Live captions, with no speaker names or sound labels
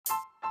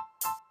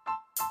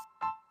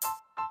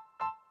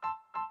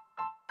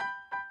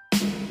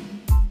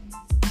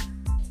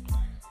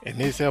In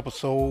this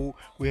episode,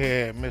 we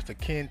had Mr.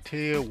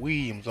 Kentel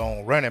Williams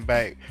on, running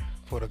back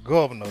for the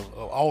Governors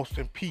of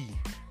Austin Peay.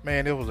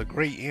 Man, it was a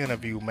great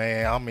interview,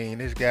 man. I mean,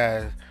 this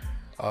guy's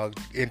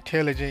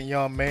intelligent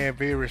young man,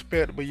 very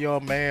respectable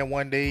young man.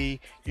 One day,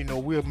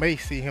 we may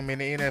see him in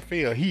the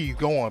NFL. He's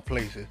going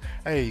places.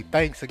 Hey,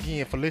 thanks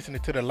again for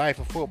listening to the Life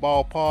of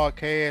Football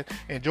podcast.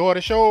 Enjoy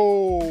the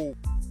show.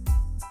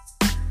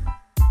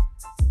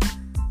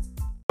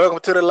 Welcome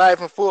to the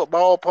Life of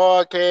Football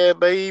podcast,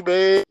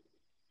 baby.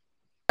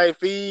 Hey,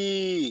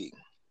 feed.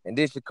 And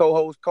this your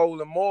co-host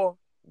Colin Moore.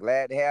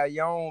 Glad to have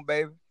you on,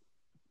 baby.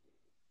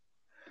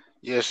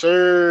 Yes,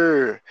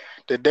 sir.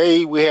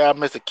 Today we have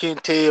Mr.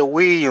 Kentel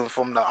Williams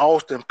from the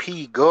Austin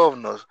Peay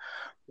Governors,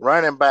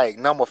 running back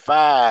number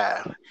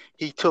 5.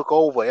 He took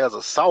over as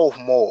a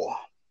sophomore.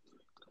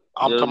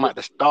 I'm Yeah, talking about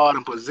the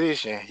starting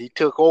position. He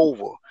took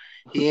over.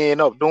 He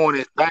ended up doing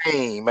his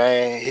thing,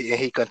 man.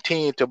 He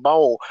continued to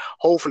ball.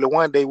 Hopefully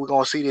one day we're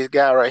gonna see this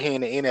guy right here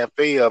in the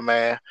NFL,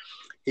 man.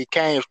 He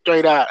came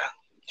straight out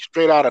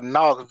of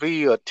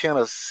Knoxville,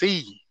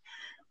 Tennessee,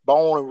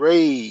 born and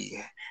raised.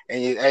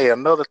 And hey,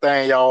 another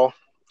thing, y'all,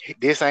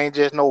 this ain't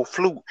just no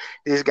fluke.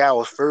 This guy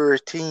was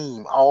first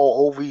team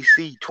All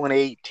OVC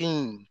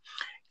 2018.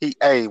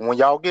 Hey, when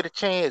y'all get a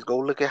chance, go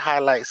look at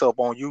highlights up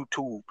on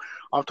YouTube.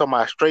 I'm talking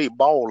about straight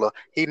baller.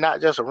 He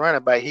not just a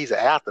running back, he's an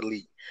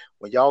athlete.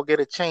 When y'all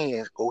get a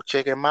chance, go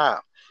check him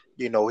out.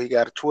 He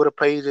got a Twitter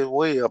page as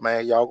well,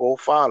 man. Y'all go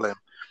follow him.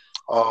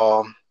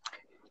 Um,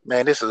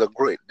 Man, this is a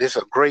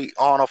great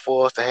honor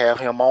for us to have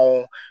him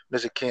on,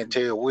 Mr.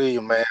 Kentel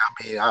Williams, man.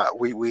 I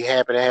mean, we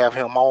happy to have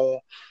him on.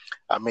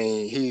 I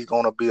mean, he's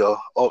gonna be a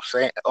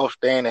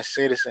upstanding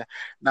citizen,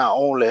 not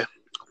only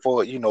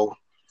for the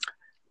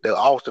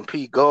Austin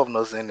Peay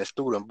Governors and the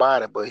student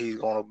body, but he's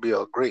gonna be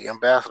a great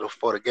ambassador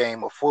for the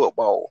game of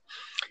football.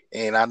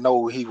 And I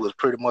know he was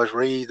pretty much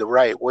raised the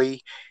right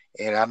way,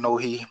 and I know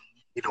he,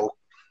 you know,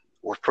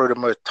 was pretty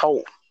much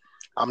taught.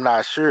 I'm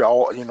not sure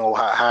all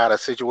how the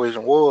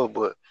situation was,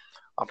 but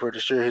I'm pretty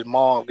sure his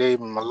mom gave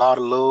him a lot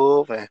of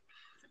love, and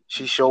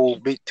she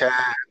showed big time,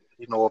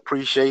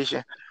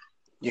 appreciation,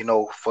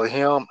 for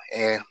him,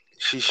 and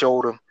she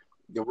showed him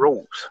the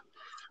ropes,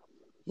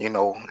 And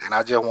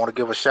I just want to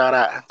give a shout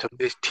out to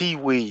Miss T.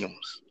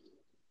 Williams.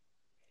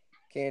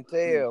 Can't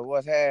tell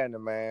what's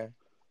happening, man.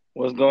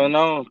 what's going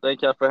on?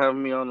 Thank y'all for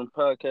having me on the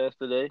podcast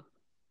today.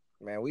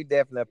 Man, we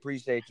definitely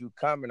appreciate you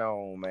coming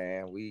on,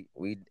 man. We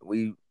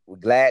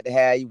glad to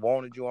have you.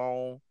 Wanted you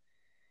on.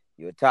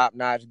 You're a top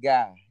notch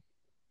guy,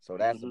 so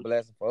that's a Hmm.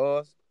 blessing for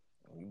us.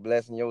 You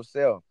blessing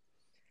yourself.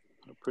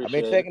 I've been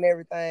Appreciate it. checking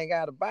everything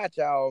out about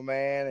y'all,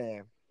 man,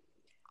 and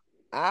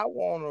I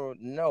want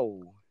to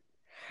know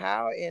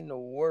how in the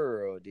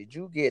world did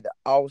you get to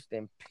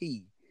Austin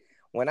Peay?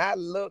 When I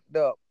looked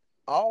up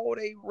all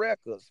they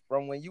records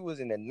from when you was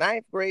in the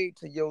ninth grade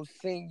to your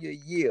senior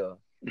year,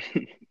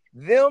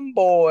 them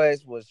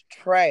boys was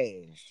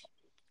trash.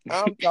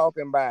 I'm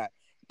talking about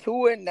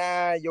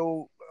 2-9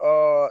 your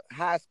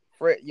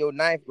your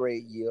ninth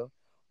grade year,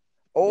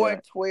 0 Right.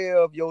 and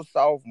 12 your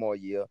sophomore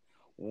year,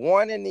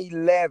 1 and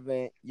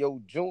 11 your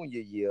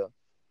junior year,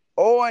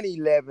 0 and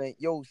 11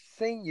 your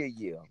senior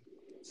year.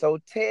 So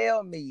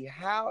tell me,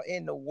 how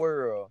in the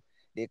world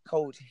did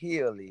Coach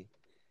Healy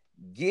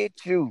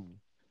get you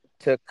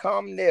to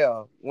come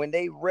there when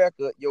they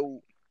record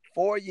your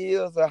 4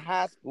 years of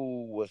high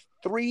school was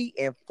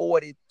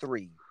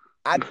 3-43?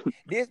 I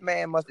This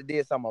man must have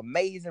did some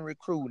amazing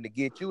recruiting to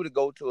get you to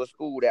go to a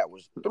school that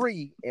was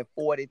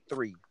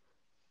 3-43.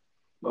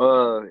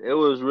 It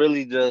was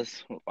really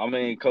just,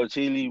 Coach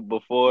Healy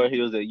before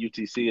he was at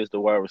UTC as the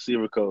wide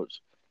receiver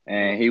coach,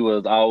 and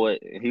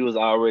Mm-hmm. he was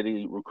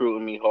already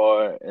recruiting me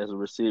hard as a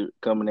receiver,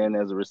 coming in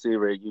as a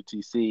receiver at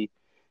UTC,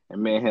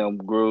 and me and him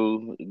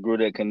grew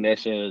that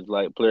connection,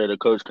 like player to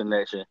coach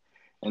connection,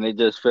 and it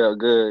just felt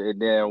good.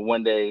 And then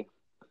one day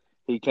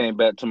he came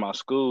back to my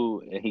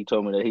school and he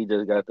told me that he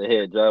just got the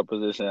head job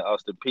position at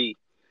Austin Peay,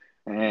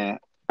 and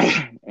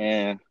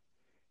and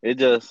it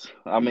just,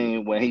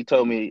 when he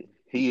told me,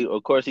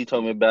 of course he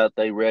told me about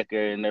their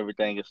record and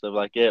everything and stuff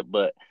like that,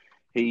 but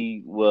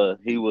he was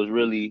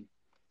really,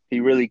 he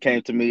really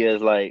came to me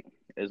as like,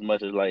 as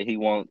much as like he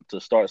wanted to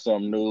start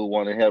something new,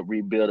 want to help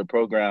rebuild a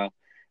program,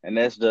 and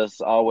that's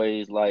just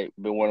always like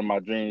been one of my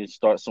dreams.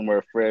 Start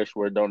somewhere fresh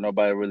where don't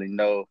nobody really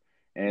know,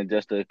 and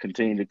just to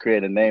continue to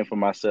create a name for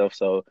myself.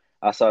 So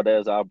I saw that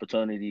as an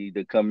opportunity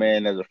to come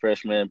in as a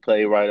freshman,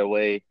 play right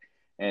away,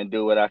 and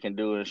do what I can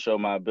do and show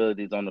my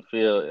abilities on the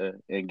field,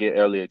 and get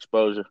early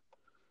exposure.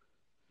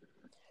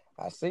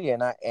 I see,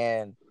 and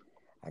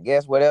I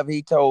guess whatever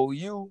he told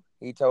you,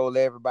 he told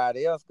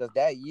everybody else, because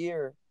that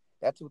year,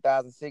 that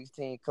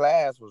 2016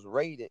 class was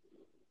rated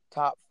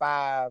top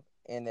 5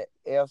 in the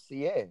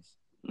FCS.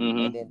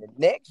 And Hmm. then the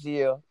next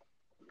year,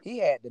 he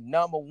had the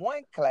number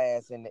 1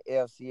 class in the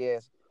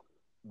FCS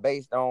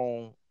based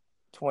on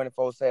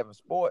 24/7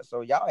 sports.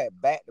 So y'all had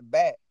back to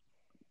back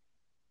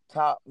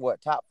top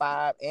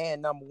 5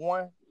 and number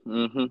 1.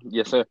 Hmm.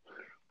 Yes, sir.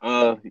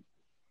 Uh,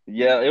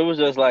 yeah, it was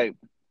just like.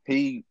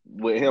 he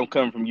with him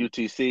coming from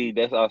UTC,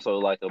 that's also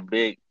like a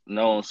big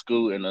known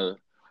school in the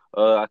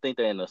I think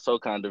they're in the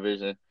SoCon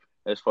division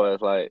as far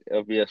as like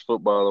FBS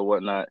football or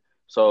whatnot.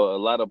 So a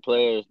lot of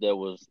players that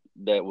was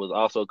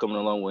also coming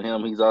along with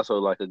him. He's also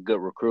like a good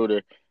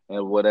recruiter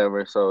and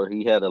whatever. So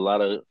he had a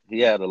lot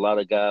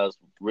of guys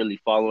really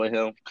following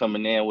him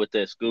coming in with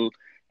that school,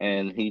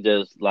 and we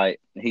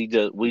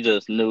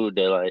just knew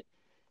that like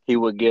he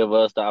would give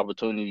us the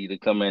opportunity to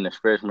come in as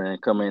freshmen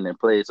and come in and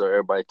play. So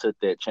everybody took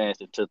that chance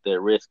and took that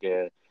risk,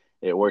 and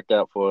it worked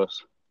out for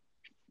us.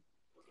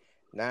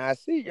 Now I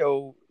see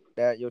your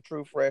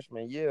true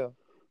freshman year,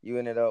 you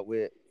ended up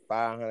with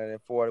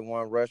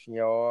 541 rushing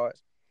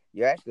yards.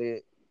 You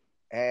actually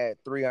had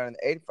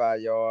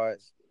 385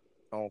 yards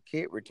on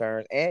kick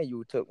returns, and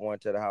you took one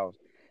to the house.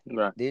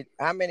 Right. Did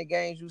how many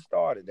games you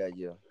started that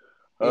year,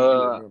 if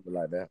you Uh, remember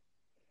like that?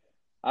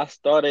 I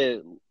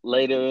started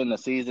later in the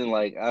season,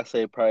 like I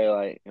say, probably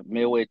like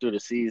midway through the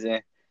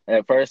season.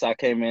 At first, I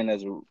came in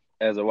as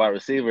a wide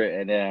receiver,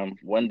 and then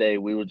one day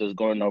we were just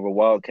going over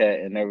Wildcat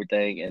and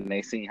everything, and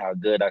they seen how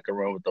good I could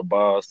run with the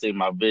ball, see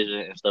my vision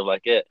and stuff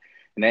like that.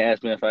 And they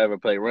asked me if I ever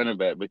played running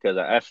back because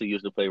I actually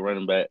used to play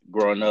running back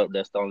growing up.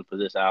 That's the only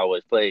position I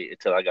always played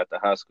until I got to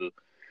high school.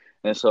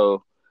 And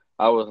so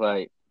I was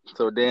like,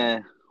 so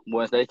then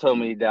once they told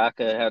me that I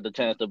could have the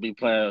chance to be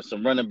playing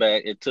some running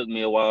back, it took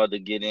me a while to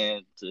get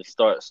in to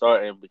start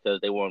starting because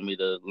they wanted me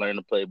to learn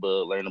the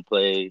playbook, learn the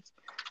plays,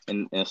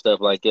 and stuff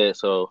like that.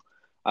 So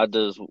I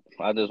just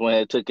I just went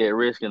ahead and took that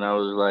risk, and I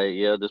was like,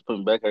 yeah, just put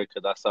me back here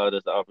because I saw it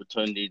as an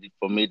opportunity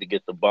for me to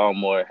get the ball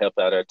more, help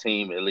out our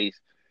team, at least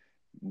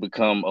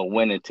become a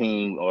winning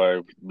team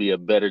or be a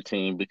better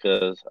team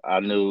because I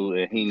knew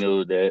and he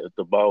knew that if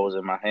the ball was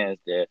in my hands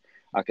that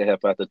I could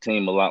help out the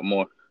team a lot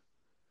more.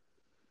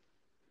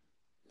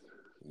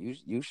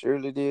 You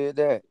surely did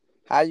that.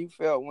 How you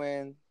felt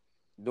when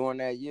during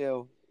that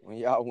year when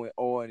y'all went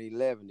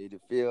 0-11? Did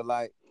it feel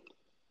like,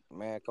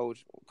 man,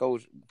 coach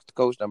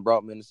done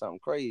brought me into something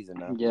crazy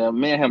now? Yeah,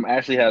 me and him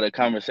actually had a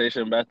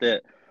conversation about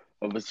that,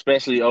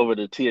 especially over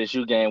the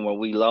TSU game when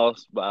we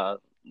lost by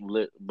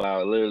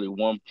literally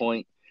 1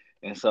 point,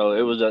 and so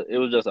it was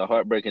just a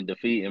heartbreaking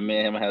defeat. And me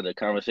and him had a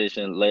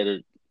conversation later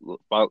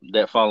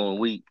that following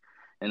week,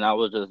 and I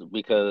was just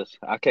because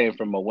I came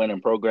from a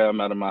winning program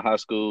out of my high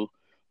school.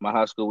 My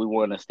high school, we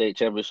won a state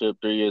championship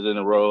 3 years in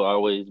a row.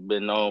 Always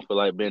been known for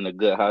like being a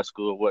good high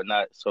school and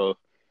whatnot. So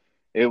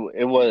it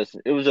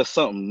was just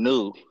something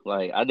new.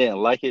 Like I didn't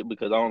like it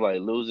because I don't like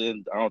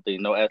losing. I don't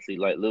think no athlete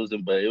like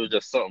losing, but it was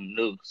just something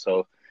new.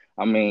 So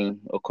I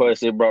mean, of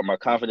course, it brought my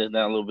confidence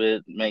down a little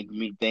bit, made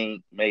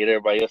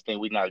everybody else think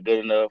we not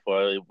good enough,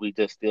 or we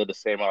just still the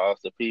same old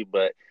Austin P.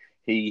 But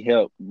he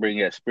helped bring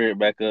that spirit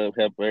back up,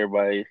 help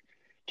everybody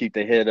keep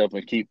their head up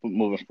and keep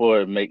moving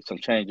forward, and make some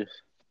changes.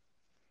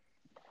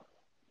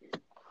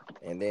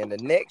 And then the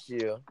next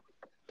year,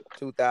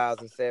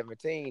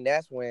 2017,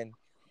 that's when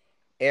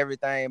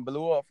everything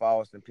blew up for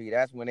Austin P.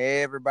 That's when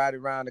everybody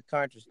around the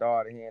country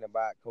started hearing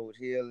about Coach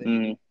Hilly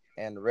Hmm.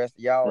 and the rest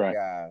of y'all Right.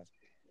 guys.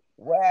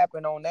 What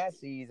happened on that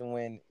season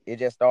when it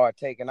just started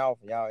taking off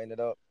and y'all ended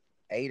up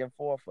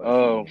 8-4 for the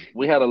season?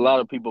 We had a lot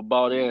of people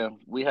bought in.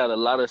 We had a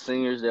lot of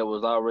seniors that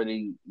was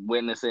already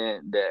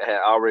that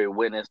had already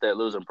witnessed that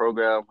losing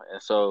program,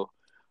 and so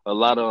a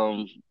lot of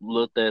them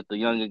looked at the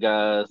younger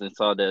guys and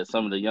saw that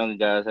some of the younger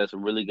guys had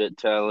some really good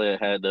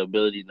talent, had the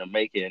ability to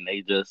make it,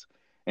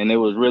 and it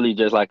was really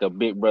just like a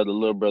big brother,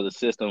 little brother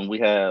system. We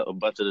had a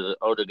bunch of the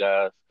older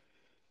guys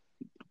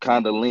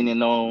kind of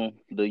leaning on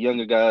the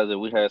younger guys, and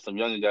we had some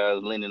younger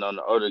guys leaning on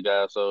the older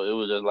guys. So it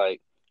was just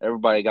like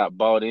everybody got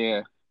bought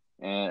in,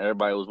 and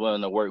everybody was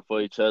willing to work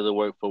for each other,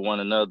 work for one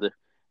another,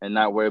 and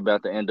not worry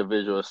about the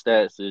individual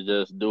stats. It's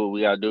just do what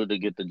we gotta do to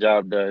get the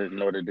job done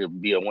in order to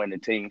be a winning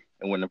team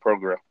and win the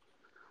program.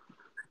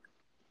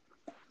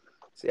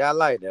 See, I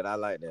like that. I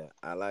like that.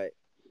 I like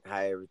how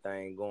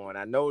everything going.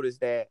 I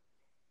noticed that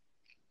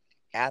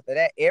after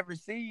that, every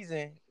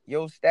season,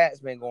 your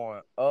stats been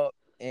going up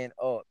and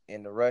up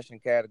in the rushing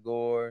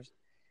categories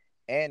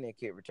and in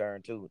kick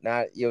return too.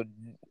 Now your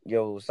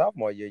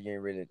sophomore year, you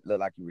didn't really look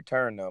like you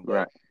returned them,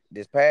 but Right.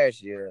 this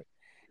past year,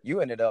 you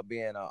ended up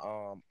being a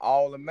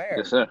All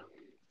Yes, sir.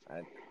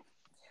 American,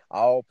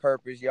 all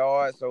purpose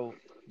yard. So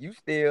you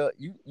still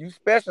you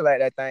special at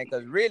that thing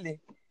because really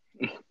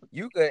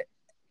you could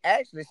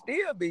actually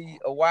still be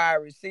a wide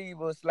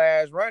receiver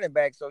slash running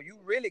back. So you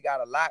really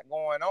got a lot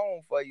going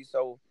on for you.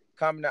 So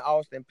coming to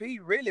Austin P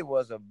really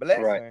was a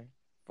Right. blessing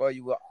for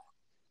you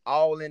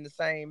all in the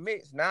same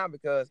mix now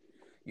because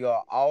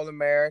you're all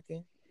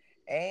American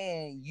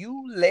and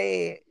you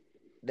led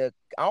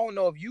I don't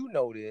know if you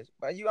know this,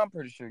 but I'm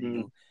pretty sure you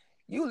Mm-hmm. do.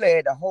 You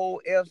led the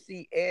whole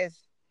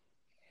FCS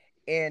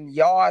in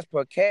yards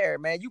per carry,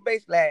 man. You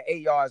basically had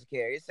 8 yards a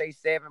carry. It say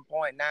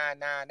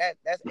 7.99.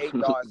 That's 8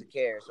 yards a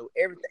carry. So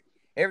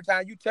every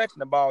time you touching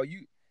the ball,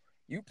 you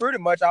pretty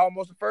much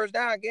almost a first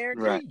down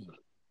Right. guaranteed.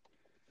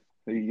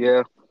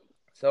 Yeah.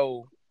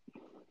 So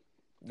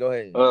go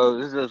ahead.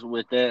 It's just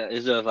with that.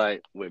 It's just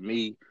like with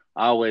me.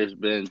 I always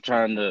been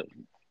trying to.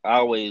 I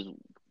always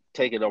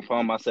take it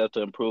upon myself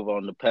to improve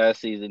on the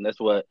past season. That's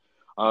what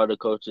all the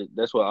coaches.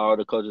 That's what all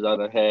the coaches I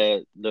done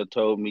had that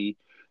told me,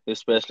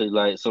 especially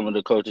like some of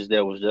the coaches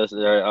that was just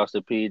there at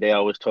Austin P. They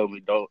always told me,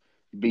 don't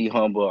be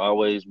humble,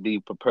 always be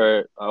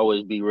prepared,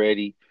 always be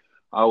ready,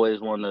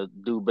 always want to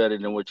do better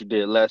than what you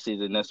did last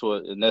season.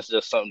 And that's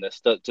just something that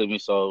stuck to me.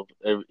 So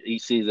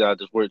each season, I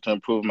just work to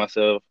improve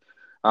myself.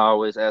 I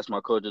always ask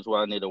my coaches what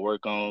I need to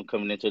work on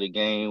coming into the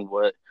game,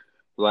 what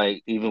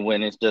like even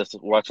when it's just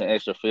watching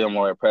extra film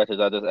or at practice,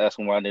 I just ask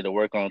them what I need to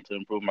work on to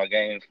improve my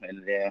game,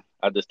 and then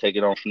I just take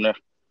it on from there.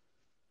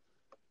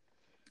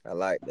 I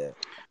like that.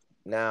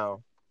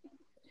 Now,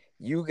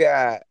 you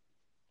got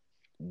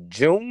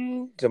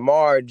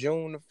tomorrow,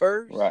 June the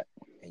 1st, Right.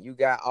 and you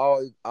got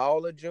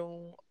all of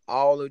June,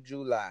 all of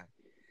July.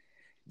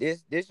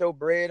 This your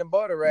bread and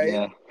butter, right?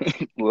 Yeah.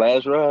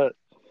 Last ride.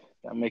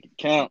 Gotta make it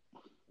count.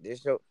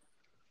 This your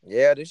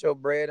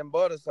bread and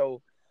butter.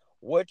 So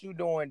what you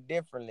doing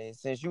differently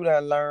since you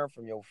done learned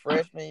from your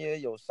freshman year,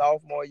 your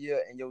sophomore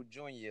year, and your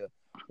junior year?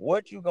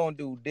 What you gonna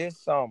do this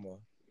summer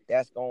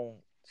that's gonna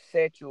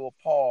set you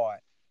apart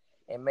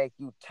and make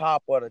you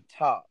top of the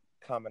top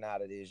coming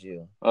out of this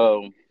year?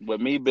 With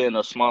me being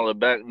a smaller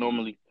back,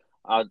 normally,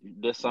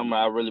 this summer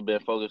I really been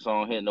focused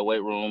on hitting the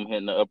weight room,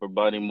 hitting the upper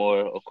body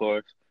more, of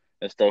course,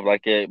 and stuff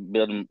like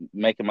that.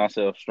 Making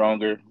myself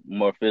stronger,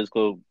 more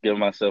physical, giving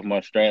myself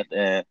more strength,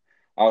 and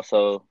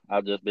also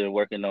I've just been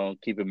working on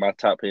keeping my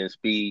top end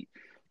speed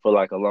for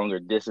like a longer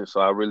distance. So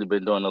I really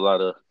been doing a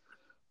lot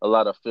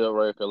of field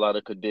work, a lot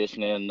of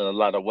conditioning, a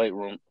lot of weight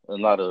room, a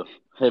lot of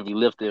heavy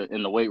lifting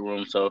in the weight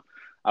room. So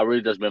I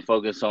really just been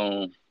focused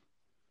on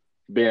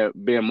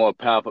being more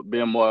powerful,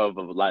 being more of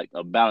like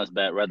a balance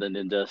back rather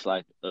than just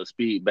like a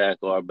speed back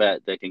or a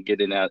back that can get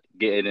in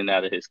and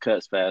out of his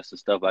cuts fast and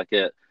stuff like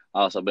that.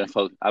 I've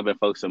been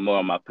focusing more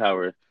on my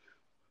power,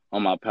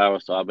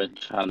 so I've been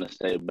trying to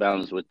stay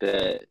balanced with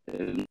that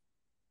and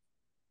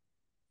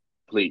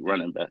complete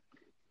running back.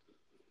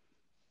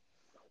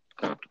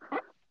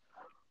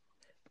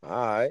 All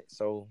right.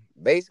 So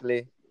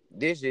basically,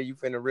 this year you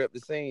finna rip the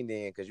scene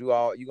then, because you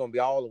gonna be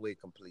all the way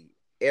complete,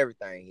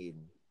 everything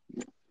hidden.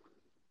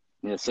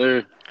 Yes,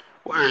 sir.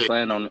 Wait,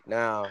 Plan on it.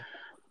 Now,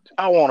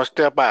 I want to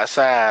step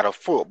outside of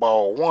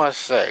football 1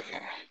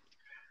 second.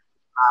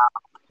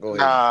 go ahead.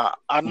 Now,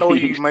 I know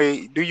you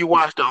may. Do you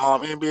watch the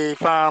NBA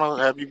Finals?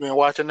 Have you been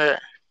watching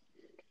that?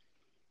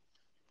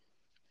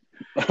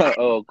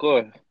 Oh, of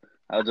course.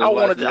 I I just watched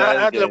want the to. last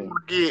I just game.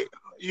 want to get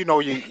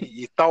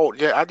your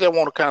thought. I just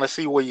want to kind of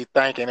see where you're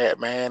thinking at,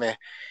 man,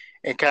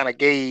 and kind of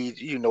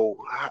gauge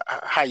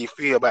how you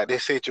feel about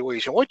this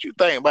situation. What you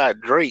think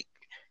about Drake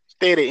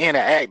steady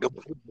interacting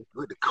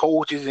with the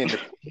coaches and the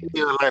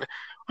field? Like,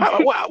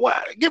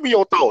 give me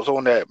your thoughts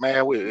on that,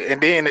 man.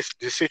 And then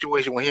the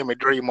situation with him and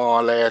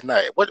Draymond last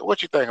night.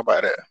 What you think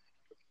about that?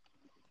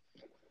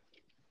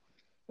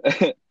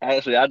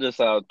 Actually, I just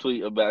saw a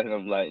tweet about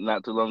him like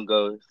not too long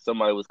ago.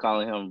 Somebody was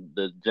calling him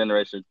the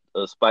generation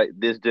of Spike,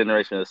 this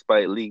generation of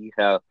Spike Lee,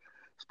 how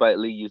Spike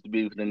Lee used to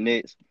be with the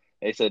Knicks.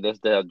 They said that's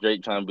how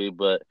Drake trying to be.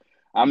 But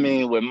I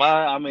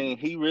mean,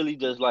 he really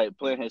just like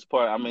playing his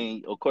part. I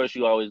mean, of course,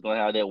 you always gonna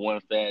have that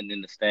one fan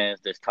in the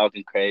stands that's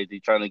talking crazy,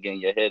 trying to get in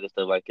your head and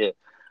stuff like that.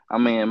 I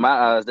mean, in my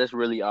eyes, that's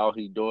really all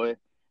he doing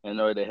in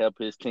order to help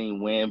his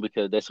team win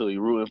because that's who he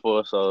rooting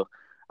for. So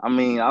I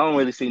mean, I don't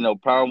really see no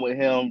problem with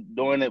him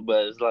doing it,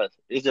 but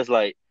it's just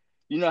like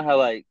you know how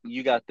like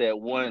you got that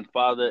one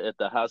father at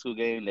the high school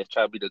game that's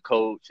try to be the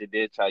coach and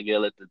then try to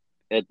yell at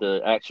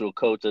the actual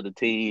coach of the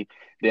team,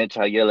 then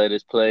try to yell at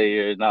his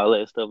player and all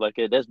that stuff like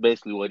that. That's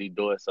basically what he's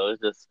doing. So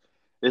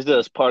it's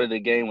just part of the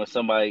game when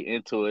somebody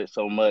into it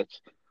so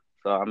much.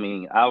 So I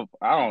mean, I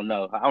don't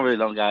know. I really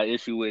don't got an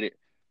issue with it,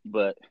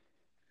 but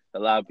a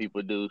lot of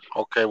people do.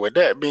 Okay, with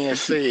that being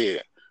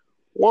said,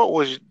 what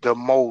was the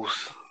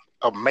most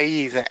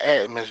amazing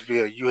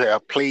atmosphere you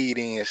have played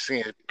in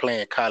since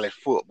playing college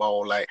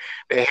football? Like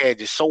they had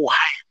you so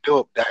hyped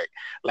up that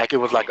like it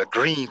was like a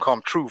dream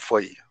come true for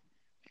you.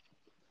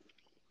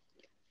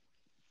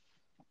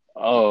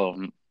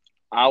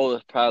 I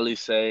would probably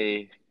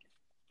say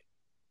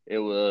it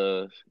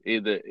was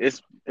either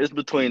it's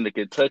between the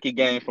Kentucky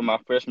game from my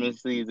freshman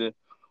season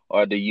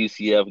or the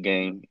UCF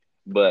game.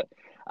 But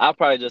I'll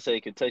probably just say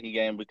Kentucky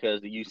game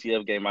because the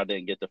UCF game I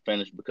didn't get to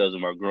finish because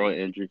of my groin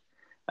injury.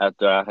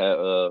 After I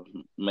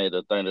had made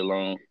a 30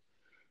 long,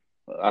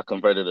 I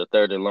converted a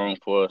 30 long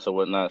for us or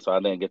whatnot, so I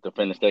didn't get to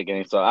finish that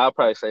game. So I'll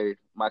probably say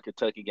my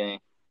Kentucky game.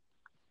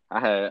 I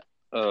had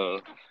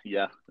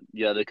yeah,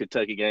 yeah, the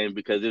Kentucky game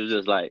because it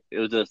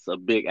was just a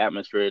big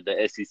atmosphere,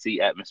 the SEC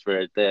atmosphere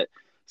at that.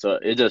 So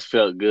it just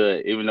felt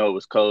good, even though it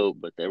was cold,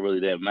 but that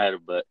really didn't matter.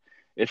 But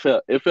it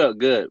felt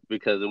good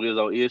because we was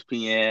on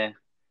ESPN,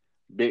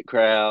 big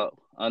crowd,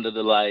 under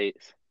the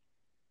lights,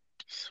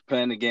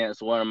 playing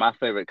against one of my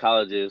favorite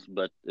colleges,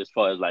 but as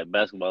far as like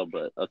basketball,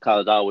 but a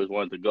college I always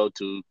wanted to go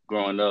to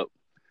growing up.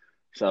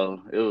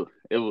 So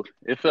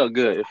it felt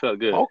good. It felt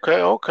good.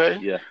 Okay, okay.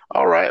 Yeah.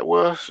 All right.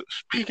 Well,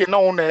 speaking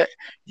on that,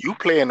 you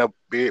playing a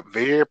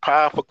very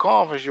powerful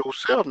conference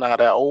yourself now,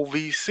 that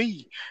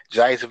OVC,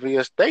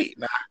 Jacksonville State.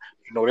 Now,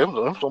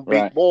 Them some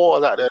big Right.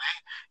 boys out there.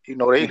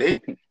 They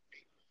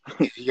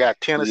you got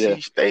Yeah.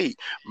 Tennessee State,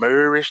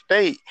 Murray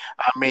State.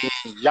 I mean,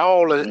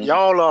 Mhm.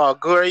 y'all are a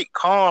great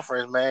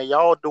conference, man.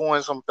 Y'all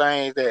doing some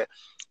things that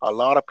a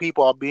lot of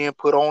people are being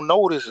put on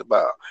notice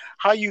about.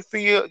 How you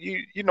feel?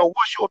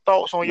 What's your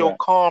thoughts on your Right.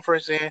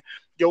 conference and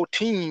your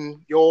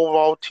team, your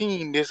overall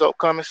team this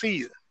upcoming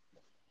season?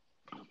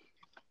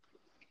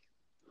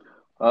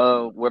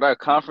 With our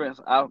conference,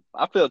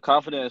 I feel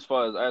confident as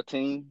far as our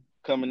team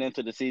coming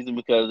into the season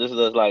because this is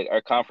just like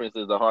our conference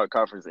is a hard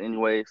conference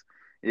anyways.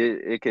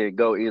 It could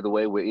go either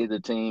way with either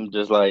team,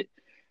 but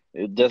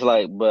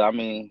I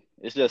mean,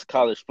 it's just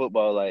college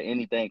football. Like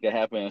anything can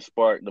happen and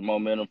spark the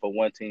momentum for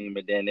one team,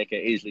 and then it can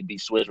easily be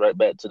switched right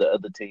back to the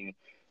other team.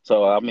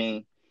 So I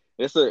mean,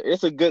 it's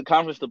a good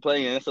conference to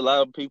play in. It's a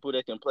lot of people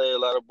that can play, a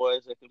lot of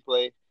boys that can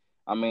play.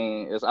 I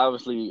mean, it's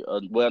obviously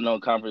a well-known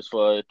conference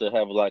for it to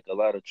have like a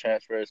lot of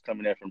transfers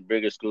coming in from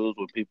bigger schools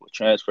when people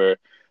transfer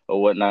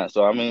or whatnot.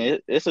 So I mean,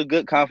 it's a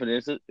good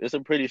conference. It's a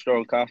pretty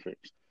strong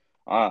conference.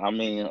 I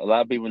mean, a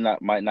lot of people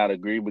might not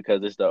agree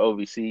because it's the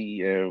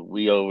OVC and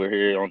we over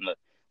here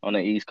on the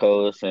East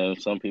Coast,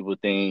 and some people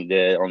think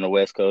that on the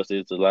West Coast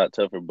it's a lot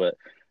tougher. But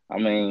I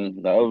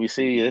mean, the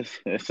OVC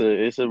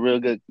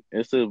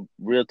it's a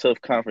real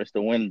tough conference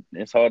to win.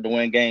 It's hard to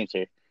win games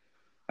here.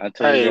 I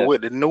tell you Hey, that.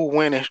 with the new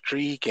winning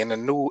streak and the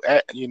new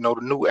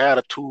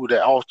attitude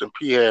that Austin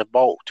P has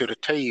brought to the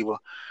table,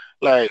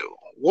 like,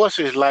 what's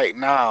it like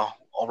now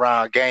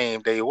around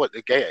game day? What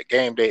the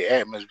game day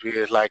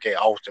atmosphere is like at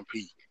Austin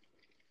P?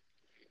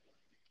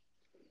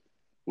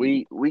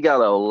 We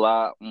got a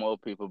lot more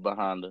people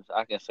behind us.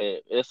 I can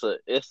say it.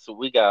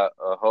 We got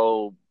a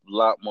whole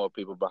lot more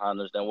people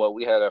behind us than what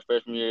we had our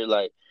freshman year.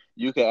 Like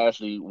you can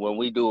actually when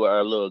we do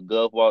our little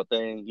gov walk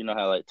thing, you know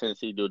how like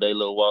Tennessee do their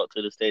little walk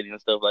to the stadium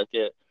and stuff like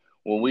that.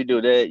 When we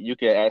do that, you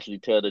can actually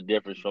tell the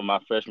difference from my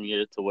freshman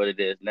year to what it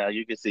is now.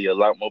 You can see a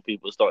lot more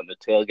people starting to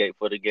tailgate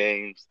for the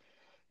games.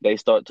 They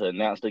start to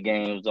announce the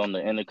games on the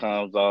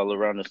intercoms all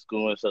around the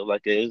school and stuff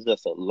like that. It's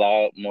just a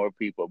lot more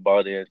people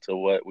bought into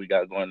what we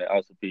got going at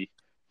Alcipee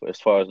as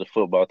far as the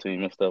football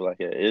team and stuff like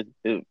that.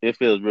 It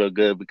feels real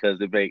good because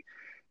it make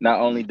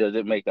not only does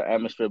it make the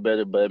atmosphere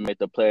better, but it make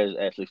the players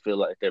actually feel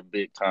like they're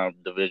big time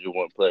Division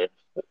 1 players.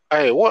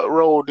 Hey, what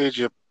role did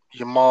your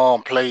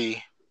mom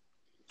play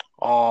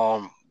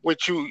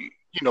with you?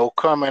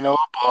 Coming up,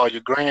 or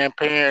your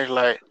grandparents?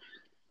 Like,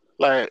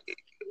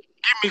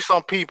 give me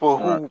some people All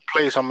right. who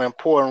play some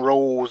important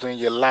roles in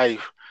your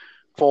life,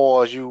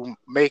 for as you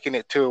making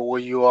it to where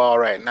you are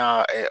right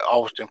now at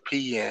Austin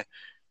P and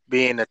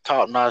being the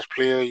top notch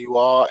player you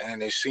are,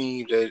 and it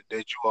seems that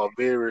you are a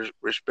very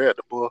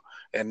respectable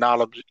and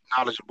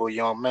knowledgeable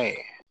young man.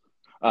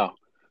 Oh,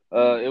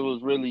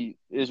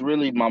 it's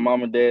really my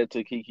mom and dad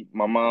to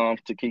my mom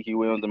to Kiki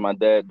Williams and my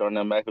dad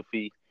Darnell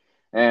McAfee,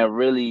 and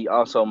really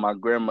also my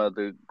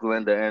grandmother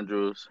Glenda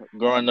Andrews.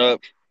 Growing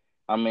up,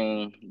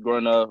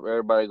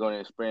 everybody going to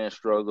experience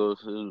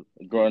struggles.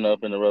 Growing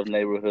up in a rough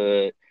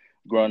neighborhood,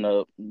 growing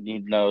up,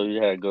 you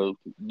had to go,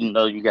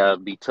 you gotta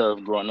be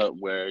tough. Growing up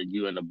where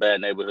you in a bad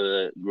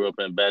neighborhood, grew up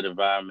in a bad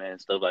environment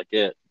and stuff like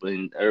that. But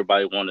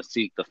everybody want to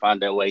seek to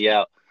find their way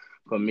out.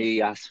 For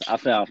me, I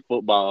found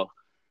football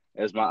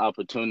as my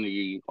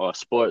opportunity or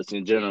sports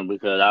in general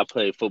because I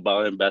played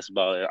football and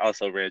basketball and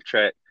also ran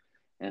track.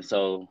 And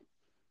so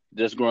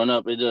just growing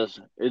up, it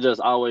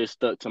just always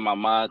stuck to my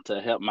mind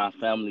to help my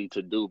family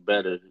to do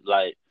better.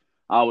 Like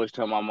I always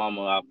tell my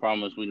mama, I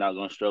promise we're not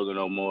gonna struggle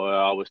no more.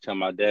 I always tell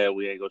my dad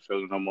we ain't gonna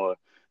struggle no more.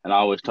 And I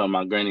always tell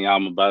my granny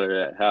I'm about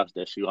her that house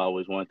that she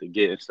always wanted to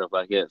get and stuff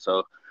like that.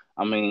 So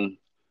I mean,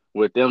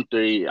 with them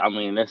three, I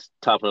mean that's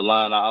top of the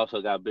line. I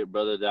also got a big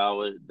brother that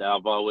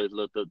I've always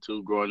looked up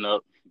to growing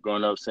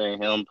up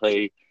seeing him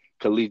play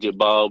collegiate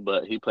ball,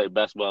 but he played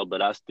basketball,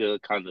 but I still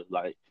kind of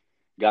like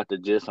got the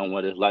gist on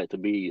what it's like to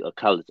be a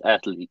college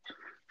athlete.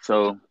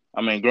 So,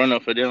 I mean, growing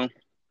up for them,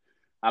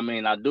 I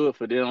mean, I do it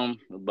for them,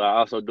 but I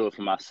also do it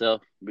for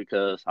myself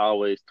because I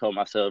always told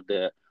myself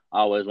that I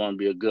always want to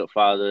be a good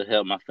father,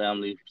 help my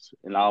family,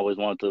 and I always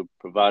wanted to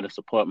provide and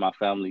support my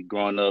family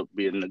growing up,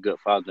 being a good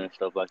father and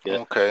stuff like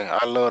that. Okay,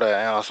 I love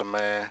that answer,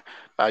 man.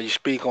 Now you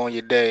speak on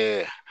your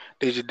dad.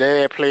 Did your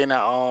dad play in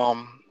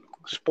the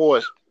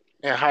sports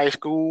in high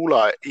school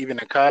or even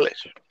in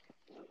college?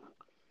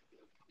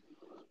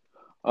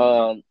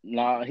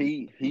 No,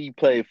 he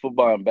played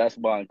football and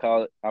basketball in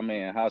college. I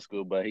mean, in high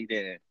school, but he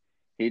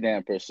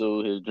didn't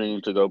pursue his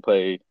dream to go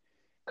play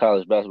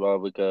college basketball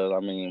because I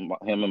mean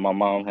him and my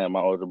mom had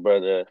my older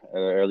brother at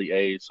an early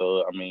age,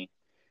 so I mean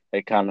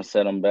they kind of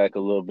set him back a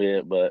little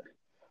bit. But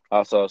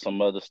also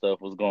some other stuff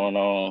was going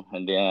on,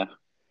 and then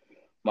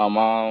my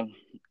mom,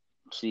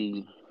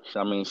 she,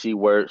 I mean she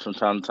worked from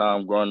time to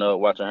time. Growing up,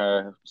 watching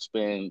her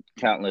spend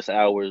countless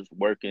hours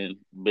working,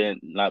 being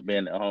not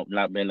being at home,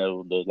 not being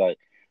able to like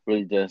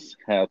really just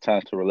have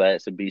time to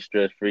relax and be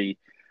stress free.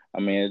 I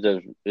mean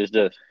it's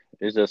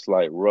just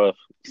like rough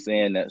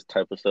seeing that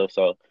type of stuff.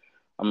 So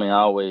I mean, I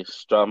always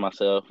strive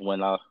myself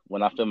when I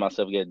feel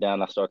myself get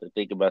down. I start to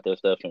think about that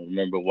stuff and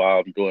remember why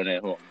I'm doing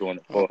it, who I'm doing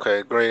it for.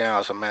 Okay, great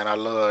answer, man. I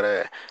love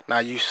that. Now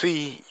you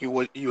see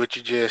what you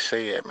just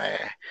said, man.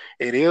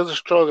 It is a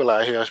struggle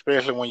out here,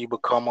 especially when you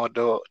become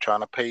adult,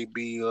 trying to pay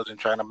bills and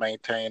trying to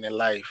maintain a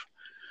life.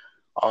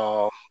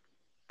 Uh,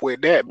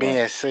 with that Right,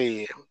 being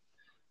said,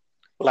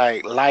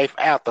 like life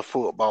after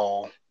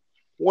football,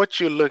 what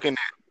you looking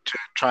at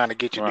trying to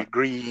get your right.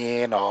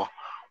 degree in, or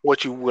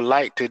what you would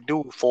like to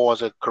do for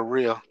as a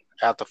career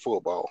after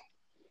football?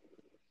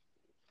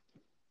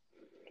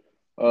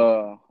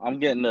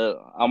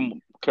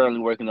 I'm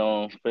currently working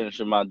on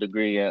finishing my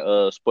degree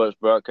in sports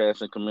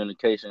broadcast and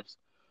communications.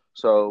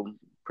 So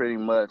pretty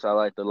much, I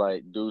like to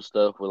like do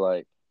stuff with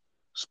like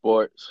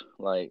sports,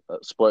 like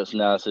sports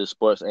analysis,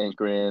 sports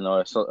anchoring,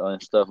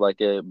 and stuff like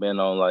that. Been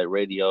on like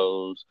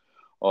radios,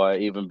 or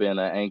even been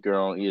an anchor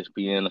on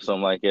ESPN or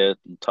something like that,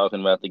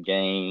 talking about the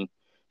game.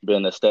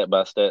 Been a step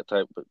by step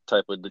type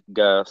of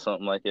guy,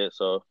 something like that.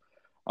 So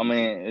I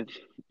mean,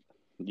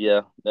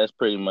 yeah, that's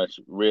pretty much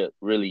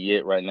really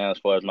it right now as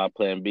far as my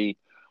plan B,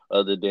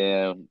 other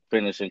than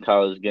finishing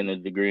college, getting a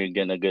degree, and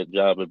getting a good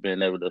job, and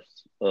being able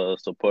to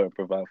support and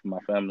provide for my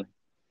family.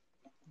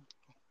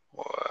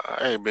 Well,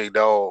 hey, big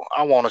dog,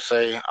 I want to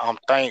say I'm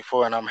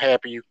thankful and I'm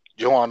happy you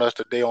joined us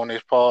today on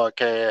this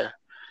podcast.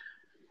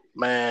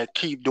 Man,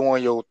 keep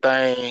doing your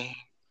thing.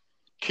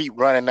 Keep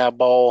running that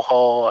ball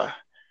hard.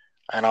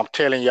 And I'm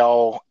telling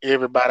y'all,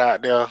 everybody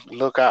out there,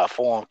 look out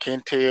for him.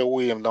 Kentel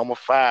Williams, number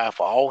 5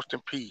 for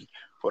Austin P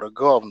for the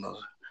Governors.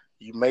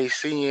 You may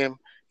see him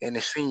in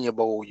the Senior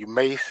Bowl. You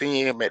may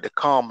see him at the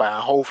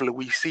Combine. Hopefully,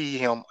 we see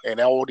him at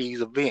all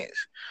these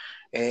events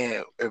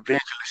and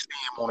eventually see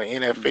him on the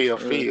Yes, NFL sir.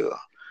 field.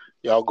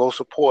 Y'all go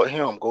support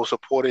him. Go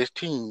support his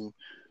team.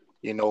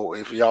 You know,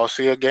 if y'all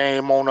see a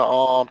game on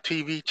the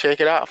TV, check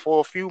it out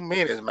for a few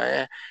minutes,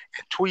 man,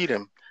 and tweet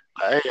him.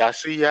 Like, hey, I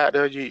see you out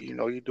there. You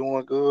know you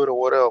doing good or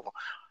whatever.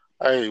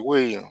 Hey,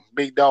 William,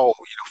 big dog,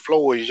 the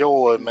floor is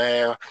yours,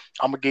 man.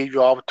 I'm gonna give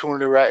you an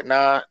opportunity right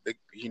now,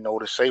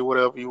 to say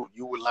whatever you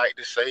would like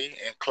to say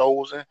in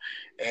closing,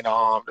 and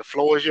the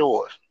floor is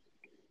yours.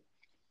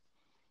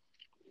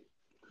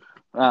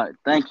 All right,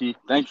 thank you.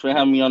 Thanks for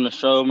having me on the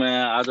show,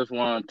 man. I just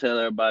want to tell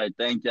everybody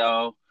thank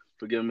y'all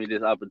for giving me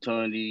this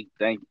opportunity.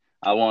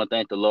 I want to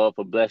thank the Lord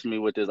for blessing me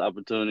with this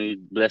opportunity,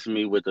 blessing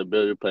me with the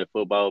ability to play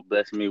football,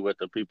 blessing me with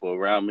the people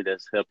around me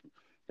that's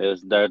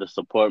there to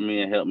support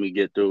me and help me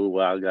get through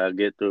what I gotta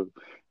get through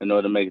in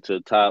order to make it to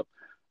the top.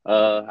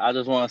 I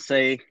just want to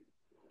say,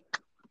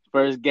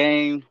 first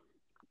game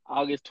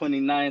August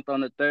 29th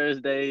on a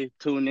Thursday.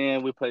 Tune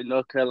in. We play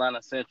North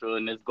Carolina Central,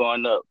 and it's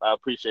going up. I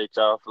appreciate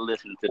y'all for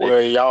listening today.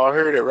 Well, y'all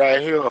heard it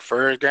right here.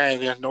 First game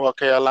against North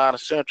Carolina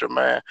Central,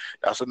 man.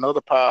 That's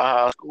another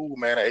powerhouse school,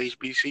 man, a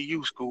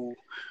HBCU school.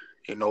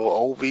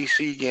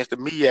 OVC against the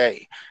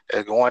MEA.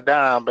 That's going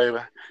down, baby.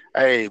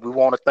 Hey, we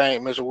want to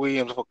thank Mr.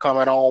 Williams for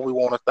coming on. We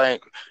want to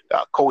thank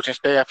the coaching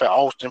staff at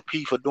Austin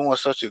P for doing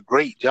such a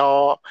great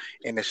job,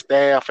 and the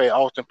staff at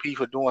Austin P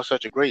for doing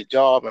such a great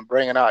job and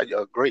bringing out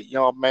a great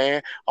young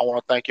man. I want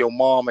to thank your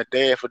mom and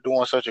dad for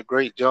doing such a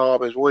great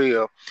job as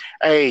well.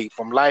 Hey,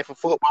 from Life of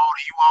Football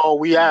to you all,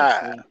 we Yes,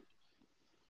 out. sir.